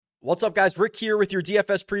What's up, guys? Rick here with your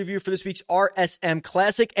DFS preview for this week's RSM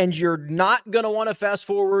Classic, and you're not going to want to fast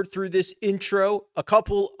forward through this intro. A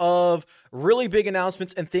couple of really big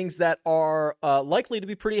announcements and things that are likely to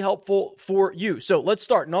be pretty helpful for you. So let's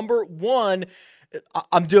start. Number one,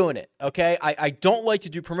 I'm doing it, okay? I don't like to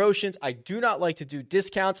do promotions. I do not like to do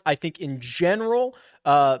discounts. I think in general,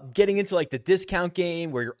 getting into like the discount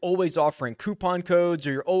game where you're always offering coupon codes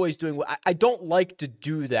or you're always doing, I don't like to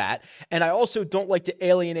do that. And I also don't like to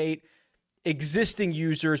alienate existing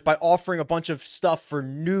users by offering a bunch of stuff for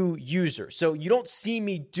new users. So you don't see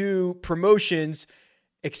me do promotions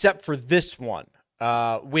except for this one,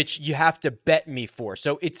 which you have to bet me for.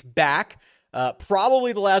 So it's back.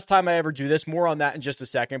 Probably the last time I ever do this. More on that in just a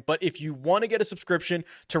second. But if you want to get a subscription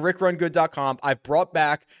to rickrungood.com, I've brought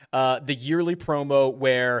back the yearly promo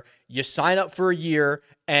where you sign up for a year,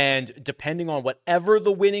 and depending on whatever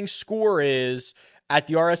the winning score is at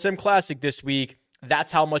the RSM Classic this week,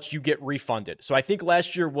 that's how much you get refunded. So I think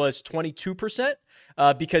last year was 22%.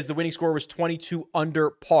 Because the winning score was 22 under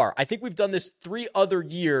par. I think we've done this 3 other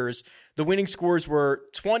years. The winning scores were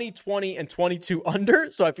 20, 20, and 22 under.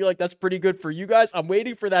 So I feel like that's pretty good for you guys. I'm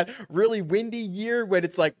waiting for that really windy year when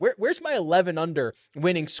it's like, where's my 11 under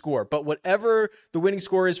winning score? But whatever the winning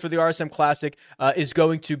score is for the RSM Classic is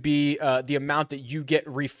going to be the amount that you get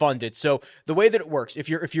refunded. So the way that it works, if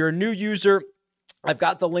you're a new user, I've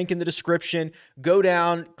got the link in the description. Go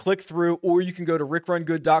down, click through, or you can go to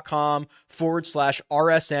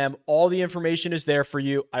rickrungood.com/RSM. All the information is there for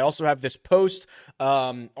you. I also have this post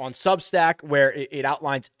on Substack where it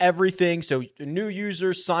outlines everything. So new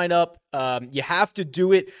users sign up. You have to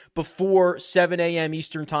do it before 7 a.m.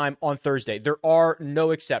 Eastern time on Thursday. There are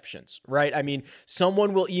no exceptions, right? I mean,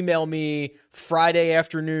 someone will email me Friday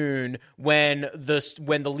afternoon when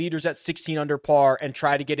the leader's at 16 under par and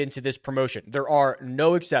try to get into this promotion. There are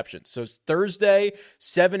no exceptions. So it's Thursday,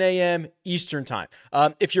 7 a.m. Eastern time.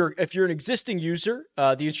 If you're an existing user,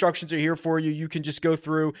 the instructions are here for you. You can just go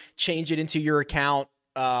through, change it into your account.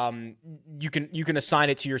 You can assign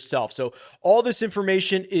it to yourself. So all this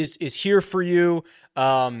information is here for you.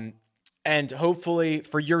 And hopefully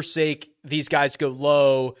for your sake, these guys go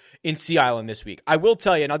low in Sea Island this week. I will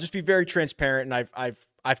tell you, and I'll just be very transparent. And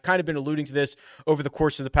I've kind of been alluding to this over the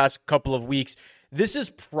course of the past couple of weeks. This is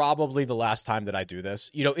probably the last time that I do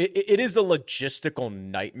this. You know, it is a logistical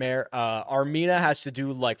nightmare. Armina has to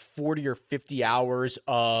do like 40 or 50 hours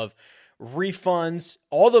of refunds.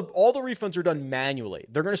 All the refunds are done manually.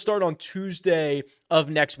 They're going to start on Tuesday of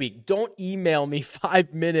next week. Don't email me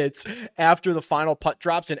 5 minutes after the final putt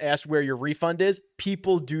drops and ask where your refund is.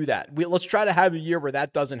 People do that. Let's try to have a year where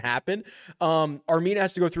that doesn't happen. Armina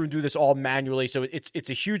has to go through and do this all manually. So it's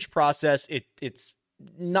a huge process. It's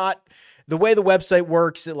not the way the website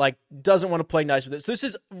works. It like doesn't want to play nice with it. So this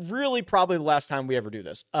is really probably the last time we ever do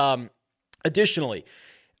this. Additionally,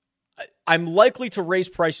 I'm likely to raise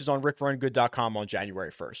prices on rickrungood.com on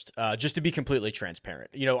January 1st, just to be completely transparent.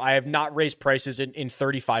 You know, I have not raised prices in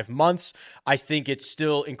 35 months. I think it's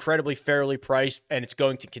still incredibly fairly priced, and it's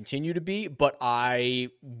going to continue to be, but I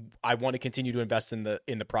want to continue to invest in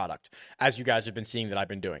the product, as you guys have been seeing that I've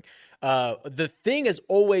been doing. The thing has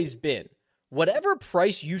always been, whatever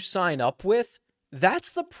price you sign up with,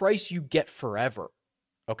 that's the price you get forever,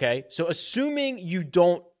 okay? So assuming you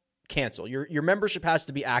don't cancel. Your membership has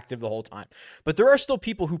to be active the whole time. But there are still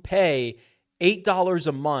people who pay $8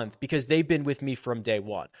 a month because they've been with me from day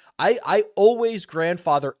one. I always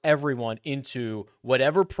grandfather everyone into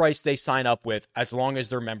whatever price they sign up with as long as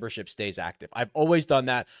their membership stays active. I've always done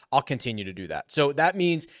that. I'll continue to do that. So that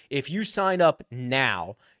means if you sign up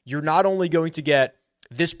now, you're not only going to get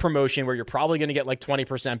this promotion where you're probably going to get like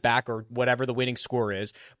 20% back or whatever the winning score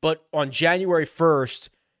is, but on January 1st,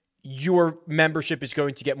 your membership is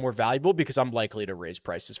going to get more valuable because I'm likely to raise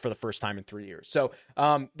prices for the first time in 3 years. So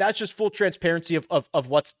that's just full transparency of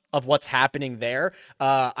what's happening there.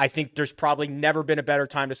 I think there's probably never been a better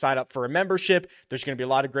time to sign up for a membership. There's going to be a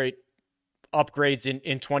lot of great upgrades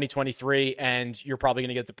in 2023, and you're probably going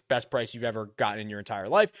to get the best price you've ever gotten in your entire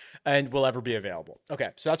life and will ever be available. Okay,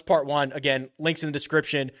 so that's part one. Again, links in the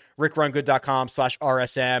description,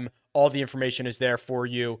 rickrungood.com/RSM. All the information is there for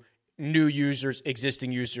you. New users,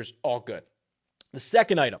 existing users, all good. The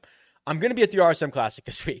second item, I'm going to be at the RSM Classic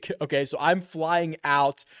this week. Okay, so I'm flying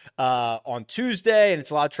out on Tuesday, and it's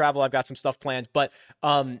a lot of travel. I've got some stuff planned, but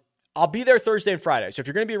I'll be there Thursday and Friday. So if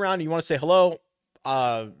you're going to be around and you want to say hello,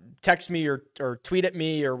 text me or tweet at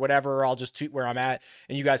me or whatever. I'll just tweet where I'm at,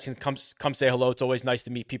 and you guys can come say hello. It's always nice to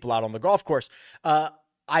meet people out on the golf course.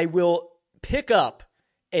 I will pick up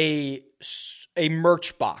a a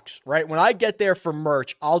merch box, right? When I get there for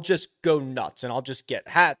merch, I'll just go nuts and I'll just get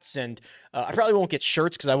hats and I probably won't get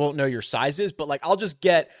shirts because I won't know your sizes, but like I'll just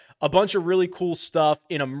get a bunch of really cool stuff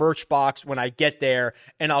in a merch box when I get there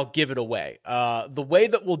and I'll give it away. The way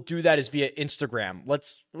that we'll do that is via Instagram.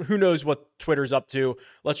 Who knows what Twitter's up to?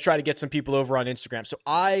 Let's try to get some people over on Instagram. So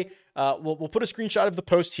we'll put a screenshot of the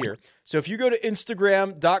post here. So if you go to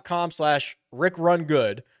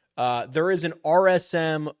Instagram.com/RickRunGood, there is an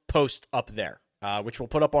RSM post up there, which we'll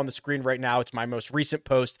put up on the screen right now. It's my most recent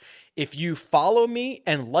post. If you follow me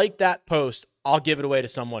and like that post, I'll give it away to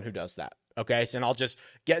someone who does that. Okay. So, and I'll just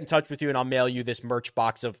get in touch with you and I'll mail you this merch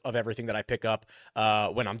box of everything that I pick up,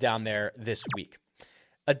 when I'm down there this week.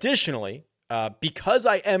 Additionally, because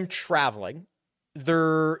I am traveling,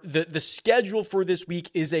 the schedule for this week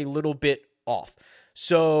is a little bit off.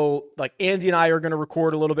 So like Andy and I are going to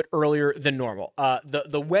record a little bit earlier than normal.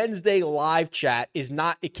 The Wednesday live chat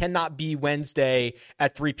it cannot be Wednesday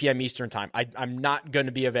at 3 p.m. Eastern time. I'm not going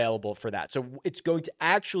to be available for that. So it's going to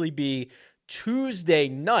actually be Tuesday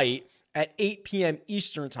night at 8 p.m.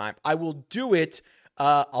 Eastern time. I will do it.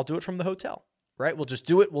 I'll do it from the hotel, right? We'll just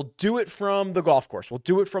do it. We'll do it from the golf course. We'll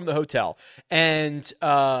do it from the hotel. And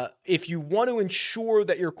if you want to ensure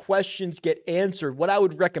that your questions get answered, what I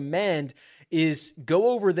would recommend is go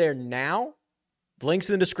over there now. Links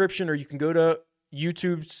in the description, or you can go to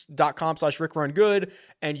youtube.com/RickRunGood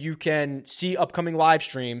and you can see upcoming live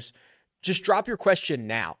streams. Just drop your question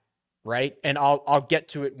now, right? And I'll get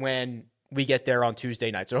to it when we get there on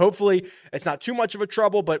Tuesday night. So hopefully it's not too much of a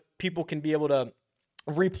trouble, but people can be able to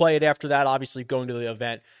replay it after that. Obviously going to the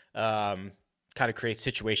event kind of creates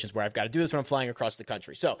situations where I've got to do this when I'm flying across the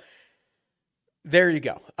country. So there you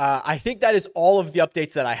go. I think that is all of the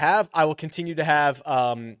updates that I have. I will continue to have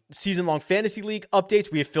season-long fantasy league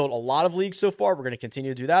updates. We have filled a lot of leagues so far. We're going to continue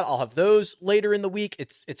to do that. I'll have those later in the week.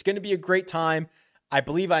 It's going to be a great time. I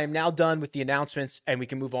believe I am now done with the announcements, and we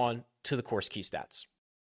can move on to the course key stats.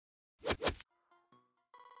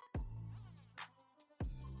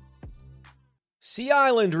 Sea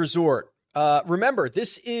Island Resort. Remember,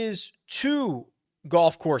 this is 2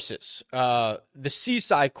 golf courses. The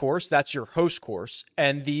Seaside course, that's your host course,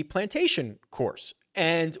 and the Plantation course.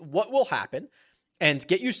 And what will happen, and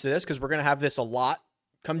get used to this because we're going to have this a lot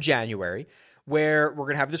come January, where we're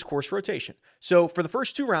going to have this course rotation. So for the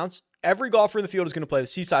first 2 rounds, every golfer in the field is going to play the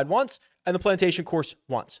Seaside once and the Plantation course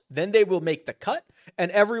once. Then they will make the cut,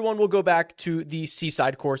 and everyone will go back to the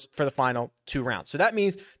Seaside course for the final 2 rounds. So that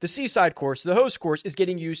means the Seaside course, the host course, is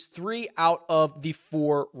getting used 3 out of the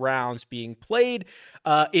 4 rounds being played.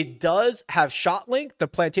 It does have shot link. The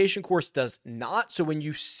Plantation course does not. So when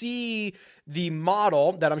you see the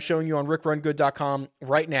model that I'm showing you on rickrungood.com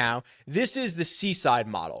right now, this is the Seaside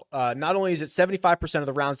model. Not only is it 75% of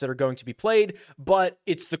the rounds that are going to be played, but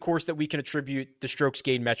it's the course that we can attribute the strokes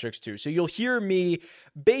gained metrics to. So you'll hear me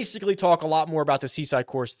basically talk a lot more about the Seaside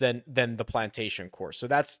course than the Plantation course. So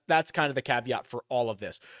that's kind of the caveat for all of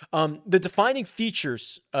this. The defining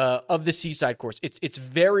features of the Seaside course, it's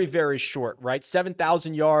very, very short, right?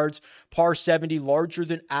 7,000 yards, par 70, larger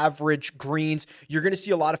than average greens. You're going to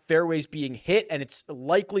see a lot of fairways being hit, and it's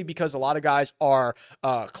likely because a lot of guys are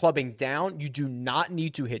clubbing down. You do not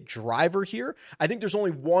need to hit driver here. I think there's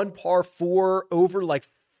only one par 4 over like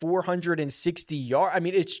 460 yards. I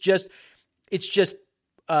mean, it's just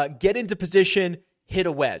get into position, hit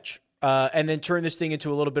a wedge, and then turn this thing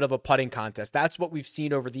into a little bit of a putting contest. That's what we've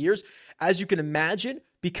seen over the years. As you can imagine,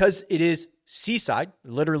 because it is Seaside,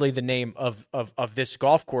 literally the name of this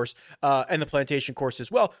golf course, and the Plantation course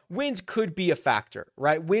as well, wind could be a factor,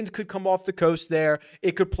 right? Wind could come off the coast there.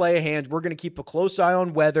 It could play a hand. We're going to keep a close eye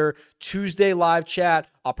on weather. Tuesday live chat.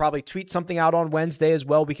 I'll probably tweet something out on Wednesday as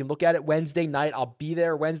well. We can look at it Wednesday night. I'll be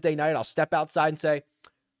there Wednesday night. I'll step outside and say,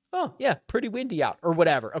 oh yeah, pretty windy out or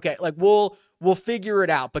whatever. Okay. Like we'll figure it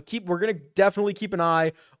out, but we're going to definitely keep an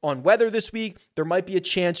eye on weather this week. There might be a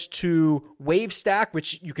chance to wave stack,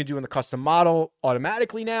 which you can do in the custom model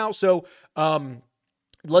automatically now. So, we're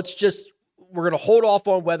going to hold off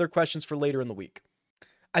on weather questions for later in the week.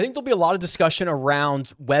 I think there'll be a lot of discussion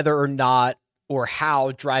around whether or not or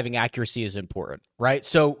how driving accuracy is important, right?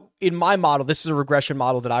 So in my model, this is a regression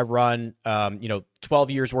model that I run,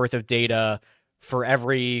 12 years worth of data for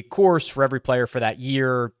every course, for every player for that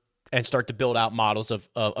year, and start to build out models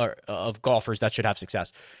of golfers that should have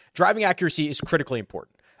success. Driving accuracy is critically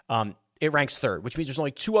important. It ranks 3rd, which means there's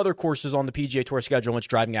only 2 other courses on the PGA Tour schedule in which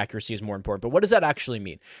driving accuracy is more important. But what does that actually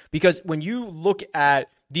mean? Because when you look at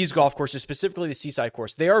these golf courses, specifically the Seaside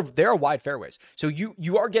course, they are wide fairways. So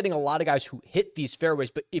you are getting a lot of guys who hit these fairways,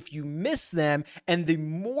 but if you miss them, and the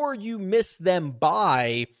more you miss them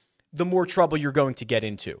by, the more trouble you're going to get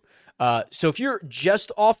into. So if you're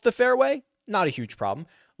just off the fairway, not a huge problem.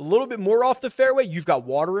 A little bit more off the fairway, you've got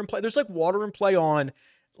water in play. There's like water in play on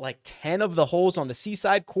like 10 of the holes on the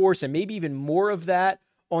Seaside course, and maybe even more of that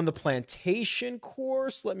on the Plantation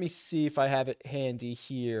course. Let me see if I have it handy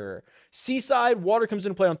here. Seaside, water comes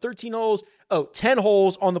into play on 13 holes. 10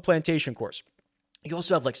 holes on the Plantation course. You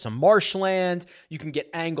also have like some marshland. You can get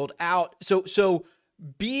angled out. So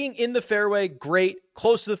being in the fairway, great.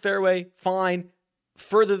 Close to the fairway, fine.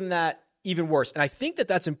 Further than that, even worse. And I think that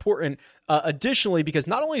that's important additionally, because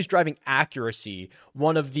not only is driving accuracy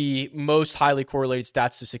one of the most highly correlated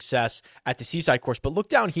stats to success at the Seaside course, but look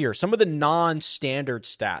down here, some of the non-standard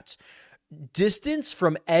stats. Distance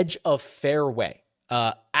from edge of fairway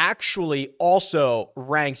actually also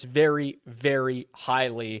ranks very, very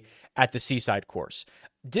highly at the Seaside course.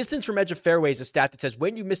 Distance from edge of fairway is a stat that says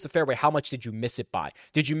when you miss the fairway, how much did you miss it by?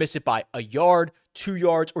 Did you miss it by a yard, 2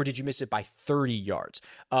 yards, or did you miss it by 30 yards?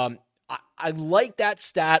 I like that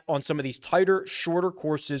stat on some of these tighter, shorter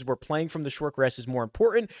courses where playing from the short grass is more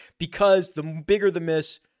important, because the bigger the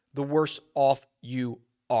miss, the worse off you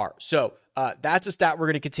are. So that's a stat we're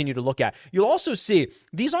going to continue to look at. You'll also see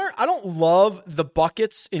I don't love the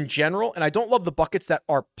buckets in general, and I don't love the buckets that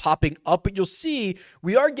are popping up, but you'll see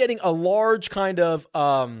we are getting a large kind of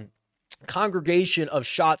congregation of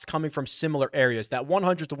shots coming from similar areas, that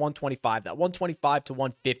 100 to 125, that 125 to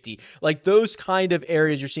 150, like those kind of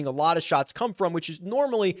areas you're seeing a lot of shots come from, which is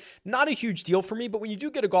normally not a huge deal for me. But when you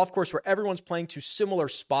do get a golf course where everyone's playing to similar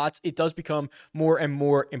spots, it does become more and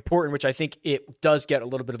more important, which I think it does get a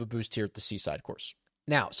little bit of a boost here at the Seaside course.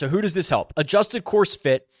 Now, so who does this help? Adjusted course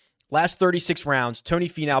fit, last 36 rounds, Tony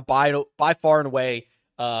Finau by far and away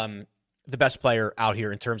the best player out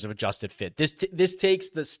here in terms of adjusted fit. This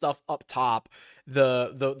takes the stuff up top,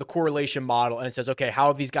 the correlation model, and it says, okay, how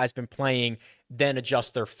have these guys been playing? Then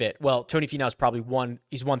adjust their fit. Well, Tony Finau's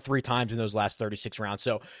he's won 3 times in those last 36 rounds.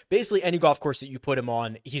 So basically any golf course that you put him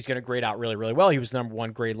on, he's going to grade out really, really well. He was the number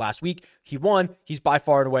 1 grade last week. He won. He's by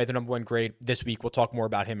far and away the number 1 grade this week. We'll talk more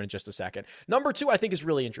about him in just a second. Number 2, I think is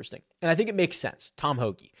really interesting, and I think it makes sense. Tom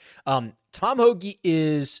Hoge. Tom Hoge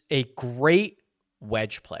is a great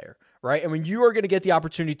wedge player, right? And when you are going to get the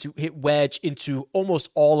opportunity to hit wedge into almost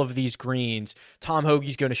all of these greens, Tom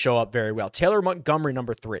Hoge's going to show up very well. Taylor Montgomery,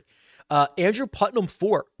 number 3. Andrew Putnam,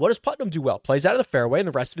 4. What does Putnam do well? Plays out of the fairway, and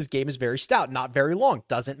the rest of his game is very stout, not very long.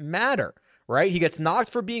 Doesn't matter, right? He gets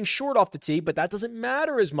knocked for being short off the tee, but that doesn't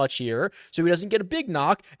matter as much here. So he doesn't get a big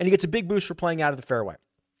knock, and he gets a big boost for playing out of the fairway.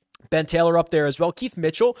 Ben Taylor up there as well. Keith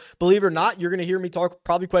Mitchell, believe it or not, you're going to hear me talk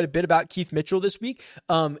probably quite a bit about Keith Mitchell this week.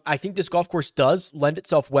 I think this golf course does lend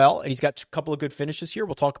itself well, and he's got a couple of good finishes here.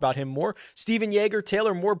 We'll talk about him more. Steven Yeager,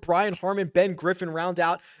 Taylor Moore, Brian Harman, Ben Griffin round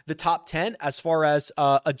out the top 10 as far as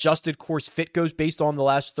adjusted course fit goes based on the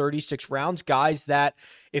last 36 rounds. Guys that,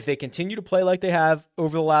 if they continue to play like they have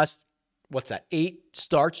over the last, 8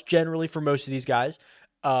 starts generally for most of these guys,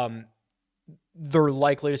 they're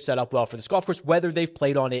likely to set up well for this golf course, whether they've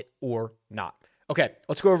played on it or not. Okay,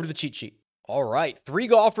 let's go over to the cheat sheet. All right, 3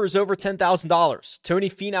 golfers over $10,000. Tony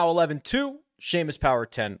Finau, 11-2. Seamus Power,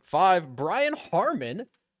 10-5. Brian Harman,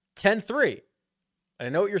 10-3. I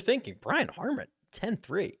know what you're thinking. Brian Harman,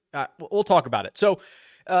 10-3. We'll talk about it. So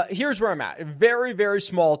here's where I'm at. A very, very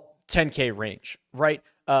small 10K range, right?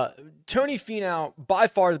 Tony Finau, by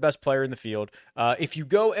far the best player in the field. If you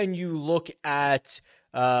go and you look at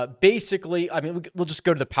basically, we'll just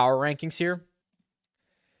go to the power rankings here.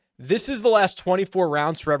 This is the last 24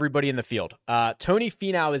 rounds for everybody in the field. Tony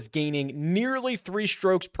Finau is gaining nearly 3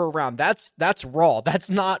 strokes per round. That's raw. That's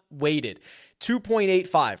not weighted.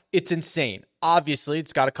 2.85. It's insane. Obviously,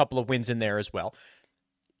 it's got a couple of wins in there as well.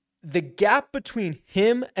 The gap between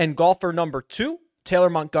him and golfer number 2, Taylor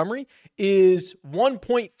Montgomery, is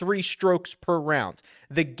 1.3 strokes per round.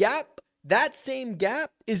 That same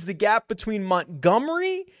gap is the gap between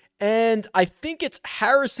Montgomery and I think it's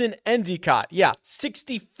Harrison Endicott. Yeah,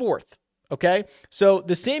 64th. Okay. So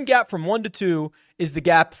the same gap from 1 to 2 is the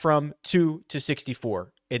gap from 2 to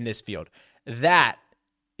 64 in this field. That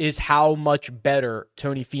is how much better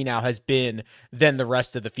Tony Finau has been than the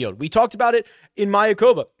rest of the field. We talked about it in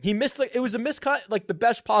Mayakoba. He missed, it was a miscut, like the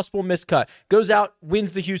best possible miscut. Goes out,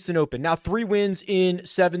 wins the Houston Open. Now 3 wins in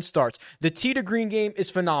 7 starts. The tee to green game is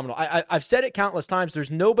phenomenal. I've said it countless times. There's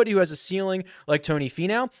nobody who has a ceiling like Tony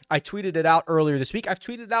Finau. I tweeted it out earlier this week. I've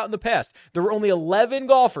tweeted it out in the past. There were only 11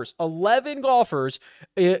 golfers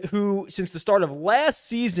who, since the start of last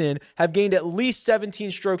season, have gained at least 17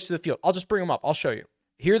 strokes to the field. I'll just bring them up. I'll show you.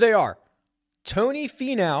 Here they are. Tony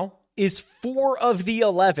Finau is 4 of the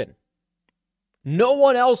 11. No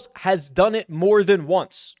one else has done it more than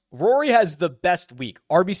once. Rory has the best week,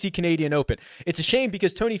 RBC Canadian Open. It's a shame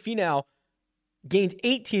because Tony Finau gained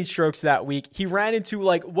 18 strokes that week. He ran into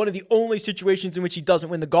like one of the only situations in which he doesn't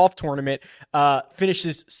win the golf tournament,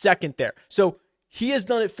 finishes second there. So he has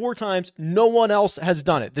done it 4 times. No one else has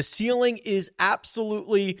done it. The ceiling is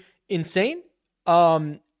absolutely insane.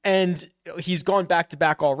 And he's gone back to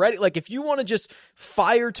back already. Like if you want to just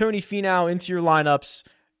fire Tony Finau into your lineups,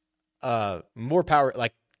 more power,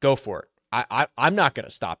 like go for it. I'm not going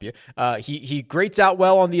to stop you. He grates out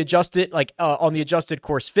well on the adjusted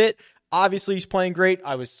course fit. Obviously, he's playing great.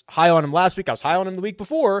 I was high on him last week. I was high on him the week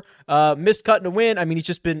before. Missed cut and a win. I mean,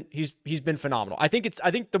 he's been phenomenal. I think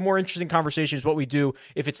the more interesting conversation is what we do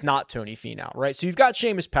if it's not Tony Finau, right? So you've got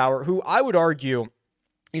Seamus Power, who I would argue,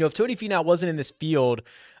 if Tony Finau wasn't in this field,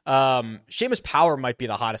 Seamus Power might be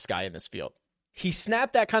the hottest guy in this field. He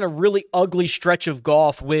snapped that kind of really ugly stretch of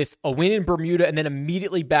golf with a win in Bermuda and then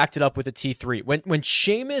immediately backed it up with a T3. When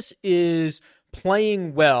Seamus is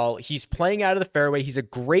playing well, he's playing out of the fairway. He's a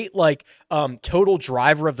great total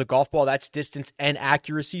driver of the golf ball. That's distance and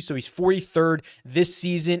accuracy. So he's 43rd this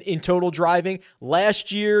season in total driving. Last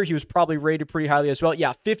year, he was probably rated pretty highly as well.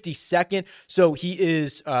 Yeah, 52nd. So he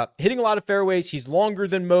is hitting a lot of fairways. He's longer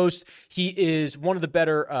than most. He is one of the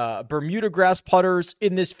better Bermuda grass putters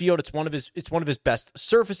in this field. It's one of his best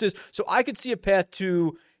surfaces. So I could see a path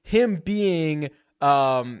to him being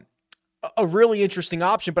a really interesting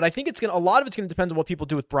option, but I think a lot of it's going to depend on what people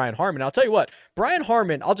do with Brian Harman. I'll tell you what, Brian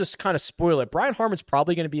Harman, I'll just kind of spoil it. Brian Harman's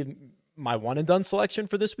probably going to be my one and done selection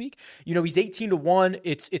for this week. He's 18-1.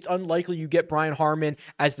 It's unlikely you get Brian Harman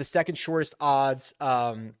as the second shortest odds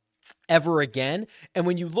ever again. And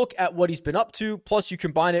when you look at what he's been up to, plus you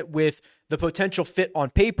combine it with the potential fit on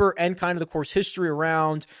paper and kind of the course history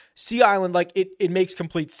around Sea Island, it makes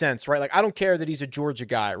complete sense, right? Like, I don't care that he's a Georgia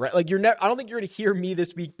guy, right? Like, I don't think you're going to hear me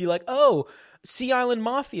this week be like, oh, Sea Island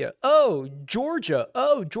Mafia, oh, Georgia.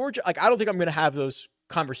 Like, I don't think I'm going to have those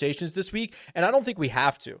conversations this week, and I don't think we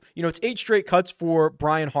have to. It's 8 straight cuts for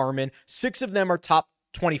Brian Harman. 6 of them are top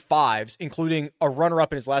 25s, including a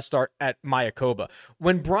runner-up in his last start at Mayakoba.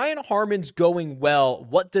 When Brian Harman's going well,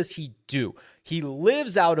 what does he do? He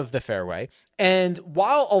lives out of the fairway, and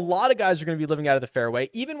while a lot of guys are going to be living out of the fairway,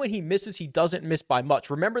 even when he misses, he doesn't miss by much.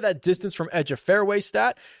 Remember that distance from edge of fairway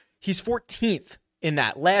stat? He's 14th in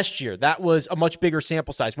that. Last year, that was a much bigger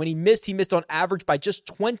sample size. When he missed on average by just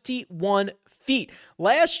 21 feet.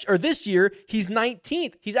 This year, he's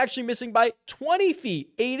 19th. He's actually missing by 20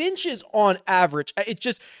 feet, 8 inches on average.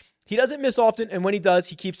 He doesn't miss often, and when he does,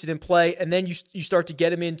 he keeps it in play. And then you start to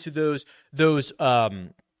get him into those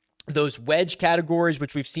wedge categories,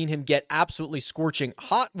 which we've seen him get absolutely scorching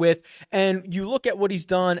hot with. And you look at what he's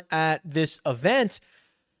done at this event,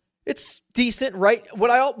 it's decent, right?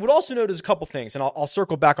 What I would also note is a couple things, and I'll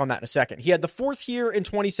circle back on that in a second. He had the 4th here in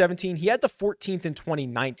 2017. He had the 14th in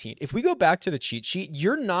 2019. If we go back to the cheat sheet,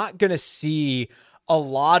 you're not going to see a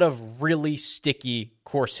lot of really sticky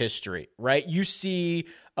course history, right? You see,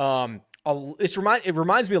 it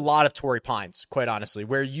reminds me a lot of Torrey Pines, quite honestly,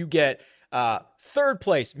 where you get 3rd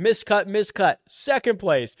place, miscut, 2nd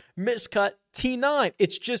place, miscut, T9.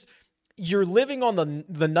 It's just, you're living on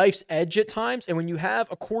the knife's edge at times. And when you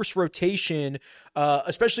have a course rotation,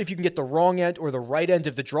 especially if you can get the wrong end or the right end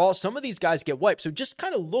of the draw, some of these guys get wiped. So just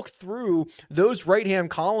kind of look through those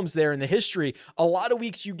right-hand columns there in the history. A lot of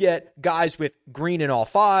weeks you get guys with green in all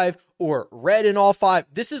 5 or red in all 5.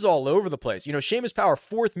 This is all over the place. Seamus Power,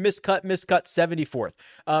 4th, miscut, 74th.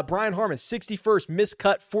 Brian Harman, 61st,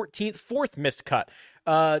 miscut, 14th, 4th,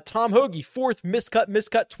 miscut. Tom Hoge, 4th, miscut,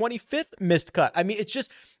 25th, miscut. I mean, it's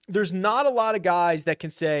just, there's not a lot of guys that can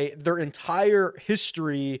say their entire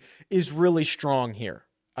history is really strong here,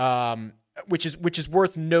 which is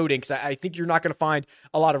worth noting, because I think you're not going to find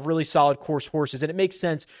a lot of really solid course horses. And it makes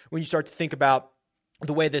sense when you start to think about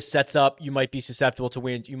the way this sets up. You might be susceptible to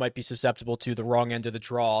wind. You might be susceptible to the wrong end of the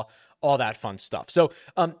draw, all that fun stuff. So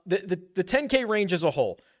the 10K range as a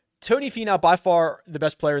whole, Tony Finau, by far the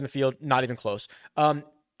best player in the field, not even close.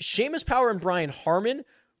 Seamus Power and Brian Harman,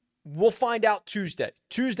 we'll find out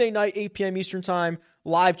Tuesday night, 8 p.m. Eastern time,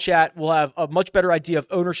 live chat. We'll have a much better idea of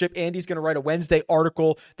ownership. Andy's going to write a Wednesday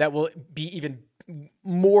article that will be even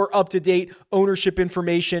more up-to-date ownership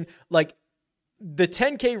information. Like, the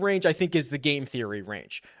 10K range, I think, is the game theory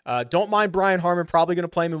range. Don't mind Brian Harman, probably going to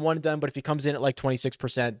play him in one and done, but if he comes in at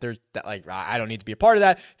 26%, I don't need to be a part of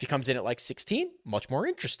that. If he comes in at 16, much more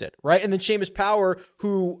interested, right? And then Seamus Power,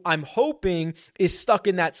 who I'm hoping is stuck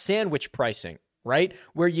in that sandwich pricing, right?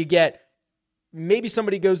 Where you get maybe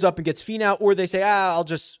somebody goes up and gets Finau, or they say, I'll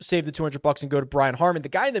just save the $200 and go to Brian Harman. The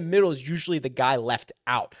guy in the middle is usually the guy left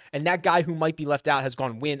out. And that guy who might be left out has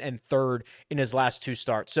gone win and third in his last 2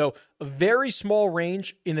 starts. So a very small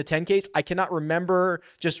range in the 10Ks. I cannot remember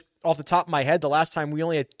just off the top of my head the last time we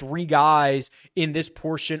only had 3 guys in this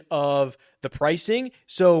portion of the pricing.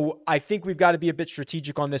 So I think we've got to be a bit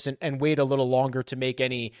strategic on this and wait a little longer to make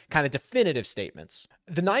any kind of definitive statements.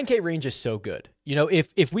 The 9K range is so good.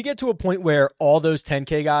 If we get to a point where all those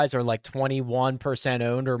 10K guys are like 21%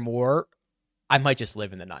 owned or more, I might just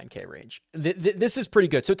live in the 9K range. This is pretty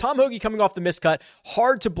good. So Tom Hoge coming off the missed cut,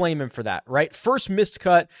 hard to blame him for that, right? First missed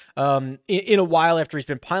cut in a while after he's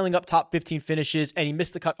been piling up top 15 finishes, and he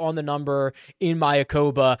missed the cut on the number in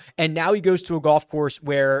Mayakoba, and now he goes to a golf course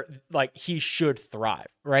where like he should thrive,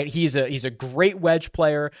 right? He's a great wedge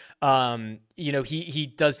player.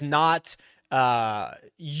 He does not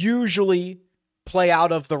usually play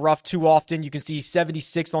out of the rough too often. You can see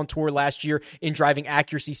 76th on tour last year in driving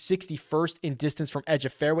accuracy, 61st in distance from edge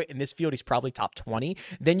of fairway. In this field, he's probably top 20.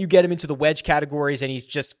 Then you get him into the wedge categories, and he's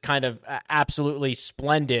just kind of absolutely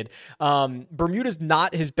splendid. Bermuda's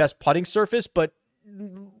not his best putting surface, but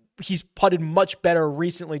he's putted much better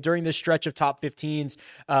recently during this stretch of top 15s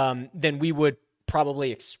than we would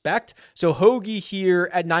probably expect. So Hoge here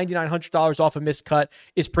at $9,900 off a miscut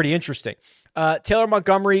is pretty interesting. Taylor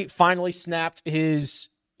Montgomery finally snapped his,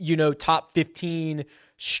 top 15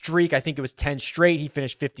 streak. I think it was 10 straight. He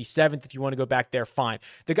finished 57th. If you want to go back there, fine.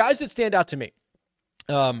 The guys that stand out to me,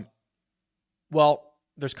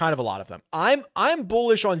 there's kind of a lot of them. I'm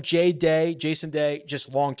bullish on Jason Day,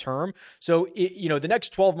 just long term. So, the next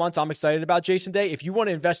 12 months, I'm excited about Jason Day. If you want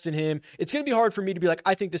to invest in him, it's going to be hard for me to be like,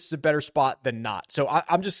 I think this is a better spot than not. So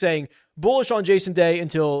I'm just saying bullish on Jason Day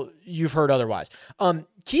until you've heard otherwise.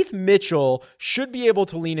 Keith Mitchell should be able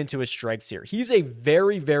to lean into his strengths here. He's a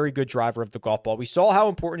very, very good driver of the golf ball. We saw how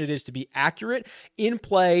important it is to be accurate in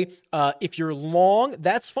play. If you're long,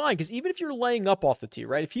 that's fine, because even if you're laying up off the tee,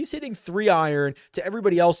 right? If he's hitting 3-iron to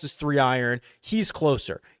everybody else's 3-iron, he's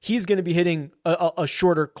closer. He's going to be hitting a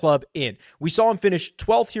shorter club in. We saw him finish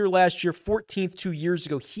 12th here last year, 14th 2 years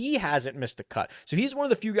ago. He hasn't missed a cut. So he's one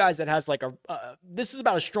of the few guys that has this is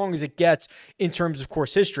about as strong as it gets in terms of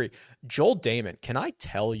course history. Joel Dahmen, can I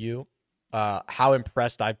tell you how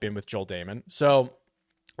impressed I've been with Joel Dahmen? So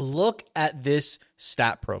look at this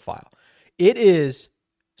stat profile. It is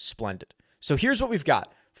splendid. So here's what we've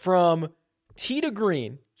got. From tee to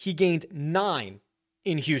green, he gained 9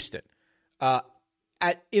 in Houston.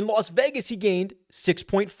 In Las Vegas, he gained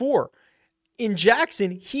 6.4. In Jackson,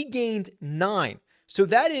 he gained 9. So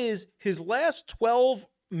that is his last 12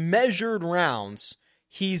 measured rounds.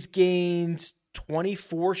 He's gained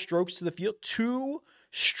 24 strokes to the field, 2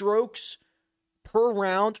 strokes per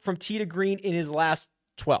round from tee to green in his last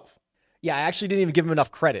 12. Yeah, I actually didn't even give him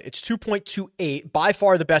enough credit. It's 2.28, by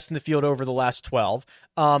far the best in the field over the last 12.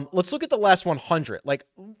 Let's look at the last 100. Like,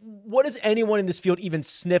 what does anyone in this field even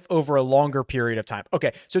sniff over a longer period of time?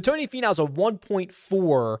 Okay, so Tony Finau's a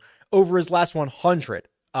 1.4 over his last 100.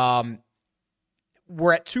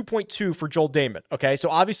 We're at 2.2 for Joel Dahmen. Okay, so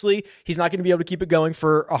obviously he's not going to be able to keep it going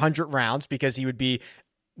for 100 rounds because he would be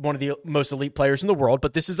one of the most elite players in the world,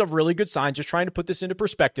 but this is a really good sign. Just trying to put this into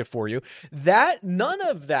perspective for you. None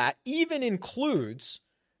of that even includes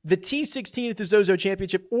the T16 at the Zozo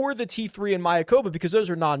Championship or the T3 in Mayakoba, because those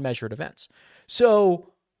are non-measured events.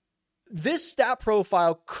 So this stat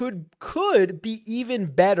profile could be even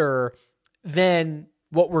better than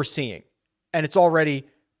what we're seeing, and it's already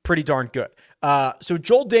pretty darn good. So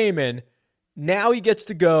Joel Dahmen, now he gets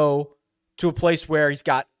to go to a place where he's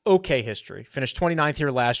got okay history. Finished 29th here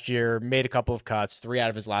last year, made a couple of cuts, 3 out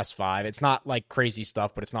of his last 5. It's not like crazy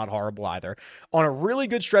stuff, but it's not horrible either. On a really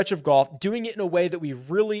good stretch of golf, doing it in a way that we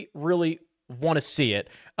really, really want to see it.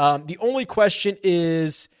 The only question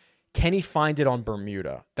is, can he find it on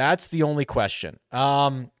Bermuda? That's the only question.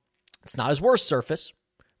 It's not his worst surface,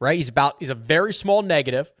 right? He's a very small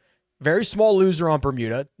negative, very small loser on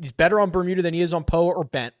Bermuda. He's better on Bermuda than he is on Poa or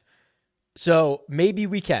Bent. So maybe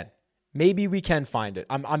we can. Maybe we can find it.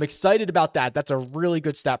 I'm excited about that. That's a really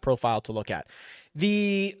good stat profile to look at.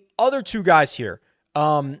 The other 2 guys here,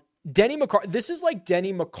 Denny McCarthy. This is like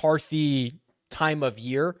Denny McCarthy time of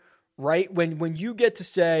year, right? When you get to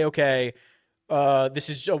say, okay, this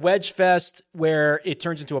is a wedge fest where it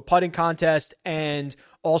turns into a putting contest, and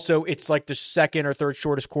also it's like the second or third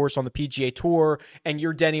shortest course on the PGA Tour, and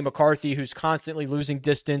you're Denny McCarthy, who's constantly losing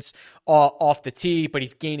distance off the tee, but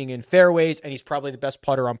he's gaining in fairways, and he's probably the best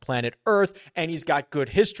putter on planet Earth, and he's got good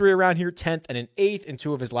history around here, 10th and an 8th in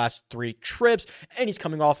 2 of his last 3 trips, and he's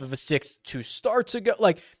coming off of a 6th 2 starts ago.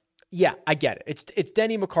 Like, Yeah, I get it. It's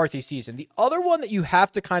Denny McCarthy season. The other one that you have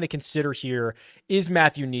to kind of consider here is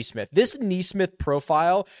Matthew NeSmith. This NeSmith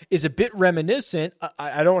profile is a bit reminiscent.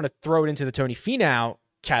 I don't want to throw it into the Tony Finau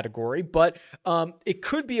category, but it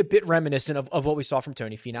could be a bit reminiscent of what we saw from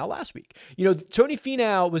Tony Finau last week. You know, Tony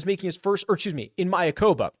Finau was making his first, in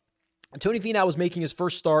Mayakoba, Tony Finau was making his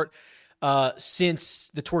first start since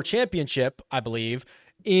the Tour Championship, I believe,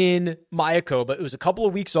 in Mayakoba. It was a couple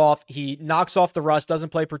of weeks off. He knocks off the rust,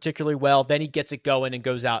 doesn't play particularly well. Then he gets it going and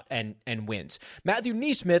goes out and wins. Matthew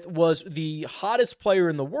NeSmith was the hottest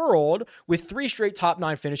player in the world with 3 straight top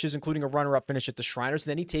 9 finishes, including a runner-up finish at the Shriners.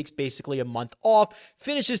 Then he takes basically a month off,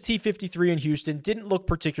 finishes T53 in Houston. Didn't look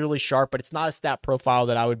particularly sharp, but it's not a stat profile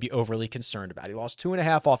that I would be overly concerned about. He lost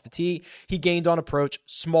 2.5 off the tee. He gained on approach.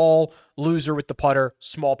 Small loser with the putter,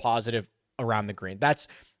 small positive around the green. That's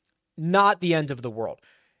not the end of the world.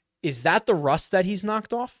 Is that the rust that he's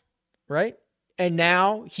knocked off? Right? And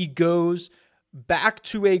now he goes back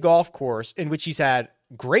to a golf course in which he's had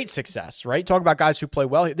great success, right? Talk about guys who play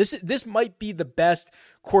well. This might be the best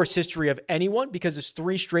course history of anyone because it's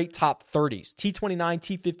 3 straight top 30s, T29,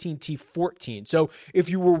 T15, T14. So if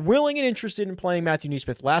you were willing and interested in playing Matthew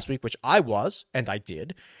NeSmith last week, which I was, and I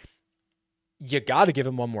did, you got to give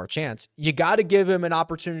him one more chance. You got to give him an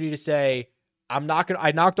opportunity to say, I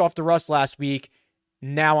knocked off the rust last week.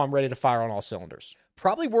 Now I'm ready to fire on all cylinders.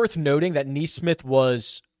 Probably worth noting that NeSmith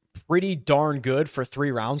was pretty darn good for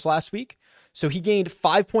 3 rounds last week. So he gained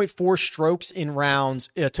 5.4 strokes in rounds,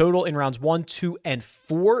 total in rounds 1, 2, and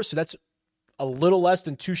 4. So that's a little less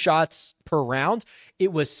than 2 shots per round.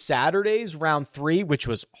 It was Saturday's round 3, which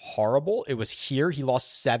was horrible. It was here. He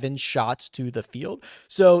lost 7 shots to the field.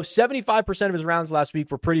 So 75% of his rounds last week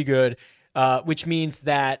were pretty good, which means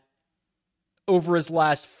that over his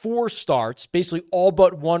last 4 starts, basically all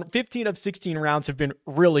but 15 of 16 rounds have been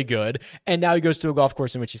really good. And now he goes to a golf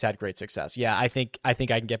course in which he's had great success. Yeah, I think I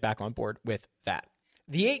can get back on board with that.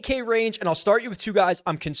 The 8K range, and I'll start you with 2 guys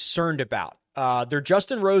I'm concerned about. They're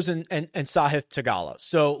Justin Rose and Sahith Theegala.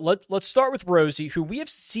 So let's start with Rosie, who we have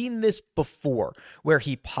seen this before, where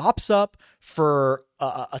he pops up for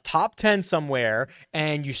a top 10 somewhere,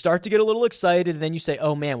 and you start to get a little excited, and then you say,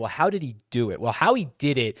 oh man, well, how did he do it? Well, how he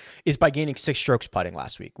did it is by gaining 6 strokes putting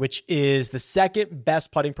last week, which is the second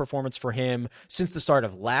best putting performance for him since the start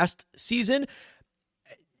of last season.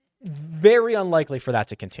 Very unlikely for that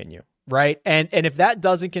to continue, right? And if that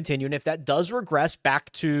doesn't continue, and if that does regress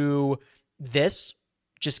back to this,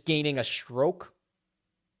 just gaining a stroke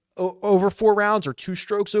over 4 rounds or 2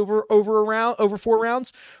 strokes over 4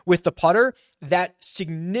 rounds with the putter, that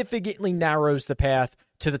significantly narrows the path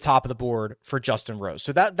to the top of the board for Justin Rose.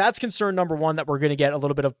 So that's concern number 1, that we're going to get a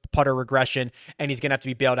little bit of putter regression, and he's going to have to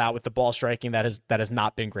be bailed out with the ball striking that has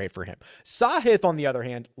not been great for him. Sahith, on the other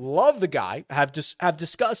hand, love the guy. Have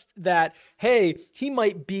discussed that, hey, he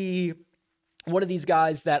might be one of these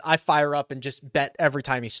guys that I fire up and just bet every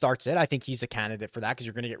time he starts it. I think he's a candidate for that because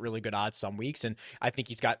you're going to get really good odds some weeks, and I think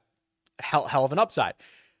he's got hell of an upside.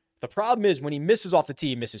 The problem is when he misses off the tee,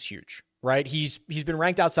 he misses huge, right? He's been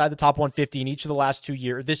ranked outside the top 150 in each of the last 2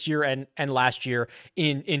 years, this year and last year,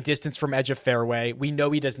 in distance from edge of fairway. We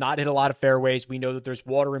know he does not hit a lot of fairways. We know that there's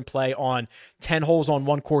water in play on 10 holes on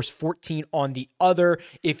one course, 14 on the other.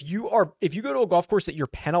 If you go to a golf course that you're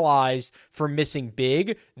penalized for missing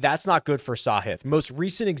big, that's not good for Sahith. Most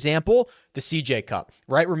recent example, the CJ Cup,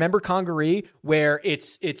 right? Remember Congaree, where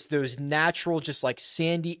it's those natural, just like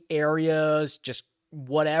sandy areas, just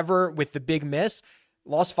whatever with the big miss.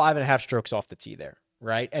 Lost 5.5 strokes off the tee there,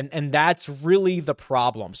 right? And that's really the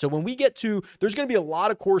problem. So when we get to, there's going to be a lot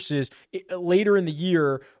of courses later in the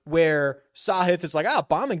year where Sahith is like,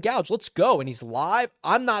 bomb and gouge, let's go. And he's live.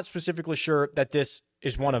 I'm not specifically sure that this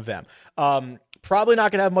is one of them. Probably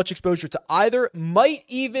not going to have much exposure to either. Might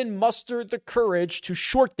even muster the courage to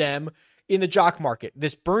short them in the jock market.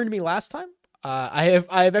 This burned me last time. I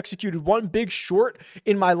have executed one big short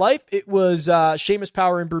in my life. It was Seamus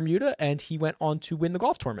Power in Bermuda, and he went on to win the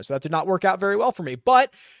golf tournament. So that did not work out very well for me.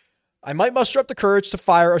 But I might muster up the courage to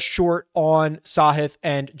fire a short on Sahith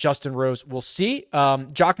and Justin Rose. We'll see.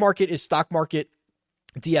 Jock market is stock market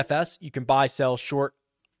DFS. You can buy, sell, short,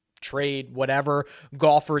 trade, whatever,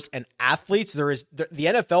 golfers and athletes. The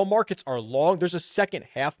NFL markets are long. There's a second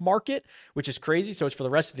half market, which is crazy. So it's for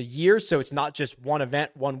the rest of the year. So it's not just one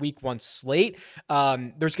event, 1 week, 1 slate.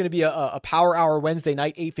 There's going to be a power hour Wednesday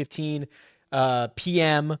night, 8:15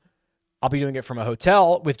 p.m. I'll be doing it from a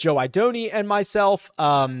hotel with Joe Idoni and myself.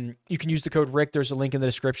 You can use the code Rick. There's a link in the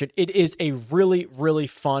description. It is a really, really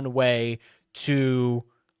fun way to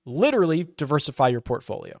literally diversify your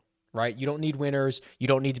portfolio. right? You don't need winners. You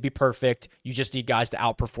don't need to be perfect. You just need guys to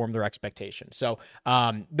outperform their expectations. So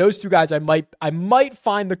those two guys I might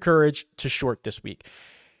find the courage to short this week.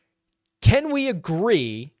 Can we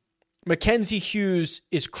agree Mackenzie Hughes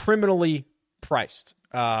is criminally priced?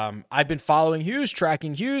 I've been following Hughes,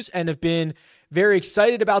 tracking Hughes, and have been very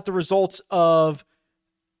excited about the results of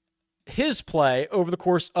his play over the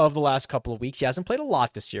course of the last couple of weeks. He hasn't played a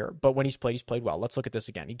lot this year, but when he's played well. Let's look at this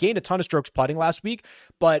again. He gained a ton of strokes putting last week,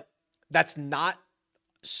 but that's not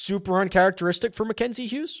super uncharacteristic for Mackenzie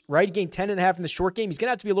Hughes, right? He gained 10.5 in the short game. He's going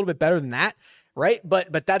to have to be a little bit better than that, right?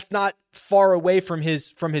 But that's not far away from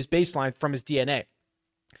his baseline, from his DNA.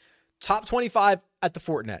 Top 25 at the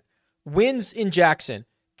Fortinet. Wins in Jackson.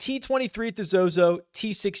 T23 at the Zozo.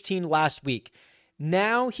 T16 last week.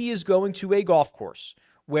 Now he is going to a golf course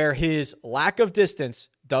where his lack of distance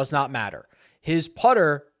does not matter. His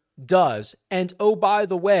putter does. And oh, by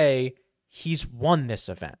the way, he's won this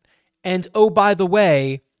event. And oh, by the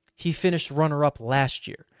way, he finished runner-up last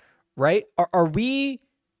year, right?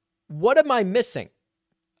 What am I missing?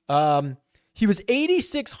 He was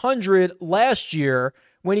 8,600 last year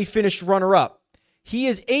when he finished runner-up. He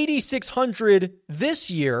is 8,600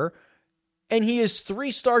 this year, and he is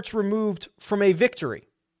 3 starts removed from a victory.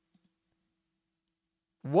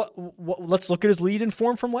 What? Let's look at his lead in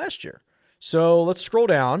form from last year. So let's scroll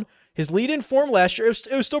down. His lead in form last year, it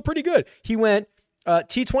was still pretty good. He went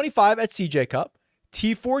T25 at CJ Cup,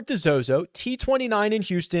 T4 at the Zozo, T29 in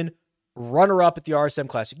Houston, runner-up at the RSM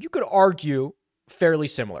Classic. You could argue fairly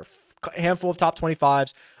similar. A handful of top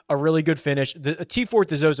 25s, a really good finish. A T4 at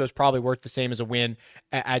the Zozo is probably worth the same as a win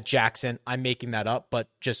at Jackson. I'm making that up, but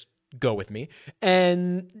just go with me.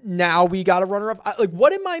 And now we got a runner-up. Like,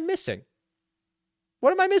 what am I missing?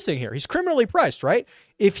 What am I missing here? He's criminally priced, right?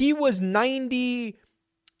 If he was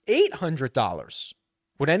 $9,800,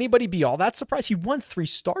 would anybody be all that surprised? He won 3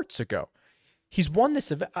 starts ago. He's won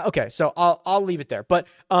this event. Okay, so I'll leave it there. But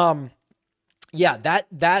yeah, that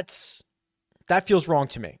feels wrong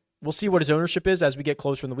to me. We'll see what his ownership is as we get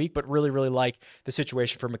closer in the week, but really, really like the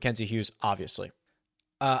situation for Mackenzie Hughes, obviously.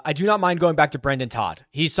 I do not mind going back to Brendan Todd.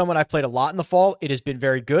 He's someone I've played a lot in the fall. It has been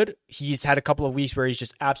very good. He's had a couple of weeks where he's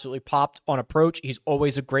just absolutely popped on approach. He's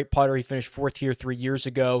always a great putter. He finished 4th here 3 years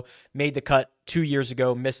ago, made the cut 2 years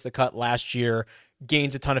ago, missed the cut last year,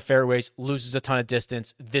 gains a ton of fairways, loses a ton of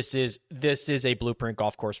distance. This is a blueprint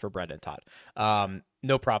golf course for Brendan Todd.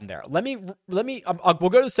 No problem there. We'll go to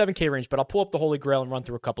the 7K range, but I'll pull up the Holy Grail and run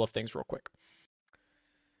through a couple of things real quick.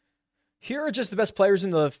 Here are just the best players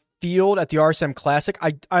in the field at the RSM Classic.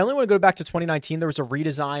 I only want to go back to 2019. There was a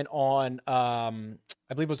redesign on, I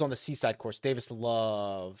believe it was on the Seaside course, Davis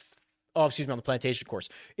Love. Oh, excuse me, on the Plantation course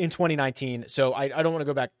in 2019. So I don't want to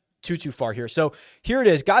go back too far here. So here it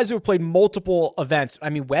is. Guys who have played multiple events.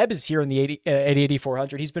 I mean, Webb is here in the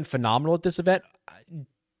 8,400. He's been phenomenal at this event.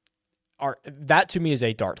 That to me is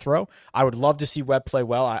a dart throw. I would love to see Webb play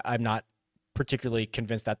well. I'm not particularly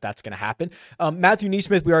convinced that that's going to happen. Matthew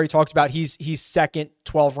Neesmith, we already talked about. He's second,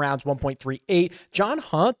 12 rounds, 1.38. John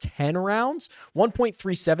Hunt, 10 rounds,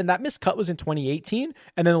 1.37. That missed cut was in 2018.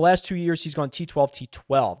 And then the last 2 years, he's gone T12,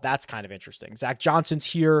 T12. That's kind of interesting. Zach Johnson's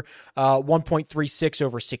here, 1.36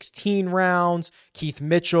 over 16 rounds. Keith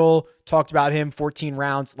Mitchell, talked about him, 14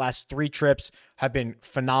 rounds. Last 3 trips have been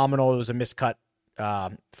phenomenal. It was a miscut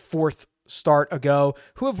 4th start ago.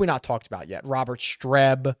 Who have we not talked about yet? Robert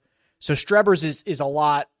Streb. So Strebers is a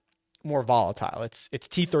lot more volatile. It's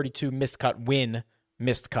T32 missed cut win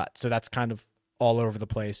missed cut. So that's kind of all over the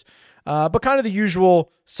place. But kind of the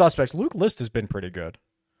usual suspects. Luke List has been pretty good.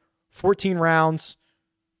 14 rounds,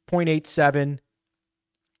 0.87,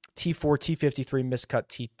 T4, T53 missed cut,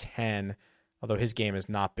 T10. Although his game has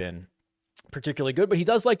not been particularly good, but he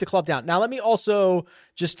does like to club down. Now let me also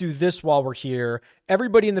just do this while we're here.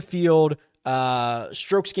 Everybody in the field.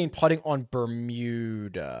 Strokes gained putting on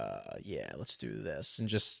Bermuda. Yeah, let's do this and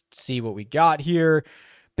just see what we got here.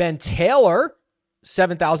 Ben Taylor,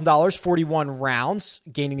 $7,000, 41 rounds,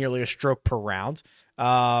 gaining nearly a stroke per round.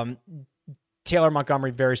 Taylor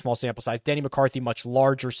Montgomery, very small sample size. Denny McCarthy, much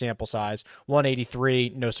larger sample size,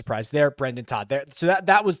 183. No surprise there. Brendan Todd there. So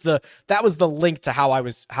that was the link to how I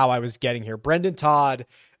was getting here. Brendan Todd.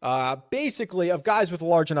 Basically, of guys with a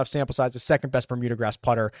large enough sample size, the second best Bermuda grass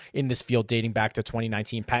putter in this field dating back to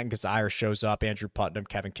 2019. Patton Kazire shows up, Andrew Putnam,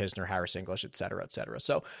 Kevin Kisner, Harris English, et cetera, et cetera.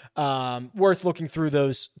 So worth looking through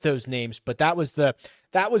those names. But that was the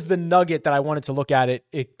nugget that I wanted to look at.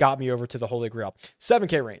 It got me over to the Holy Grail.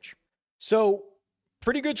 7K range. So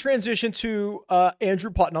pretty good transition to Andrew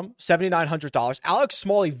Putnam, $7,900. Alex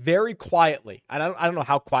Smalley very quietly. I don't know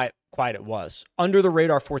how quiet quiet it was. Under the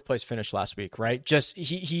radar 4th place finish last week, right? Just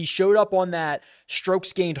he showed up on that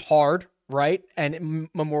strokes gained hard, right? And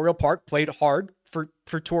Memorial Park played hard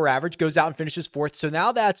for tour average, goes out and finishes 4th. So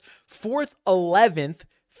now that's 4th, 11th,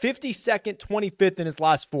 52nd, 25th in his